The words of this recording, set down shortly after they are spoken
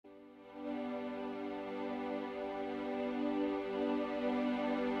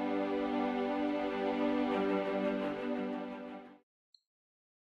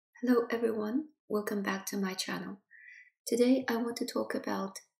Hello everyone, welcome back to my channel. Today I want to talk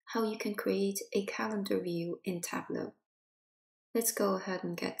about how you can create a calendar view in Tableau. Let's go ahead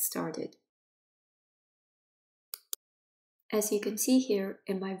and get started. As you can see here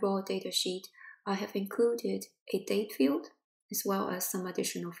in my raw data sheet, I have included a date field as well as some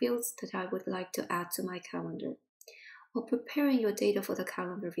additional fields that I would like to add to my calendar. While preparing your data for the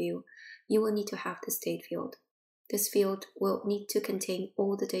calendar view, you will need to have this date field. This field will need to contain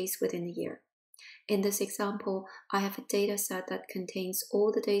all the days within a year. In this example, I have a data set that contains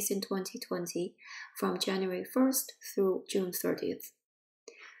all the days in 2020 from January 1st through June 30th.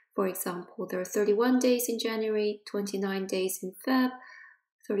 For example, there are 31 days in January, 29 days in Feb,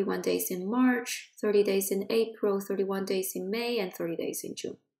 31 days in March, 30 days in April, 31 days in May, and 30 days in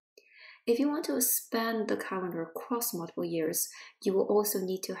June. If you want to span the calendar across multiple years, you will also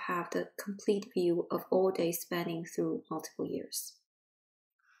need to have the complete view of all days spanning through multiple years.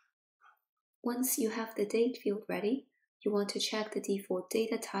 Once you have the date field ready, you want to check the default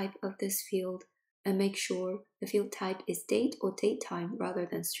data type of this field and make sure the field type is date or datetime rather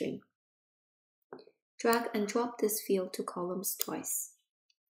than string. Drag and drop this field to columns twice.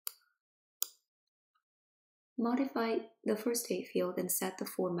 Modify the first date field and set the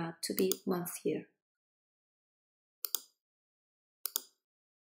format to be month-year.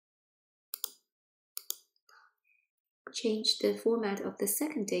 Change the format of the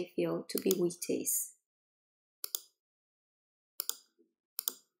second date field to be weekdays.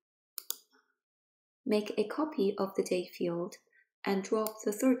 Make a copy of the date field and drop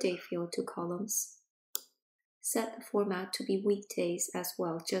the third date field to columns. Set the format to be weekdays as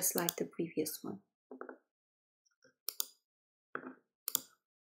well, just like the previous one.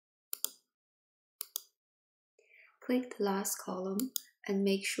 Click the last column and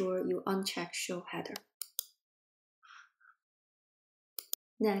make sure you uncheck Show Header.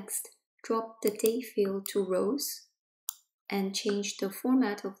 Next, drop the date field to rows and change the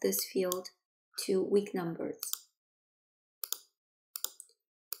format of this field to week numbers.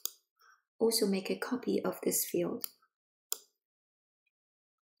 Also make a copy of this field.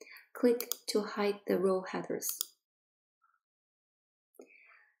 Click to hide the row headers.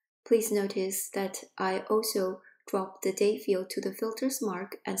 Please notice that I also drop the date field to the filters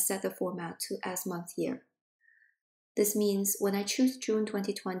mark and set the format to as month year. This means when I choose June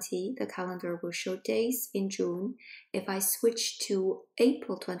 2020, the calendar will show days in June. If I switch to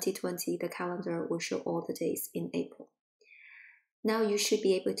April 2020, the calendar will show all the days in April. Now you should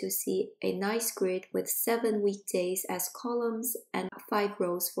be able to see a nice grid with 7 weekdays as columns and 5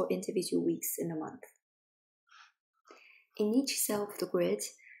 rows for individual weeks in a month. In each cell of the grid,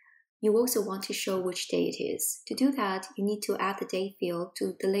 you also want to show which day it is. To do that, you need to add the date field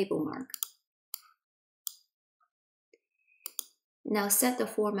to the label mark. Now set the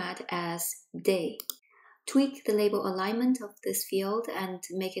format as day. Tweak the label alignment of this field and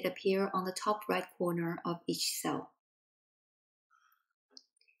make it appear on the top right corner of each cell.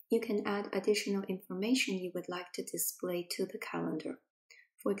 You can add additional information you would like to display to the calendar.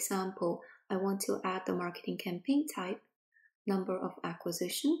 For example, I want to add the marketing campaign type, number of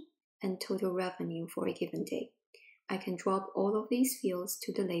acquisition, and total revenue for a given day. I can drop all of these fields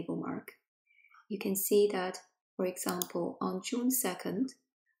to the label mark. You can see that, for example, on June 2nd,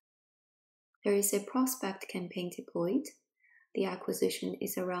 there is a prospect campaign deployed. The acquisition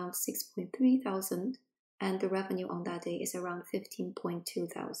is around 6.3 thousand and the revenue on that day is around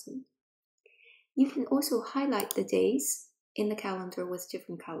 15.2 thousand. You can also highlight the days in the calendar with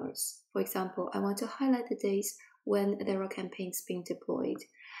different colors. For example, I want to highlight the days when there are campaigns being deployed.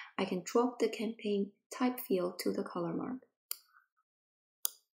 I can drop the campaign type field to the color mark.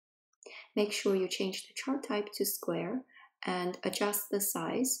 Make sure you change the chart type to square and adjust the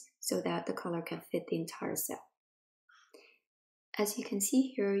size so that the color can fit the entire cell. As you can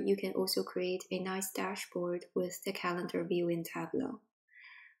see here, you can also create a nice dashboard with the calendar view in Tableau.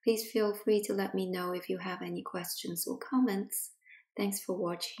 Please feel free to let me know if you have any questions or comments. Thanks for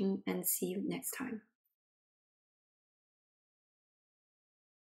watching and see you next time.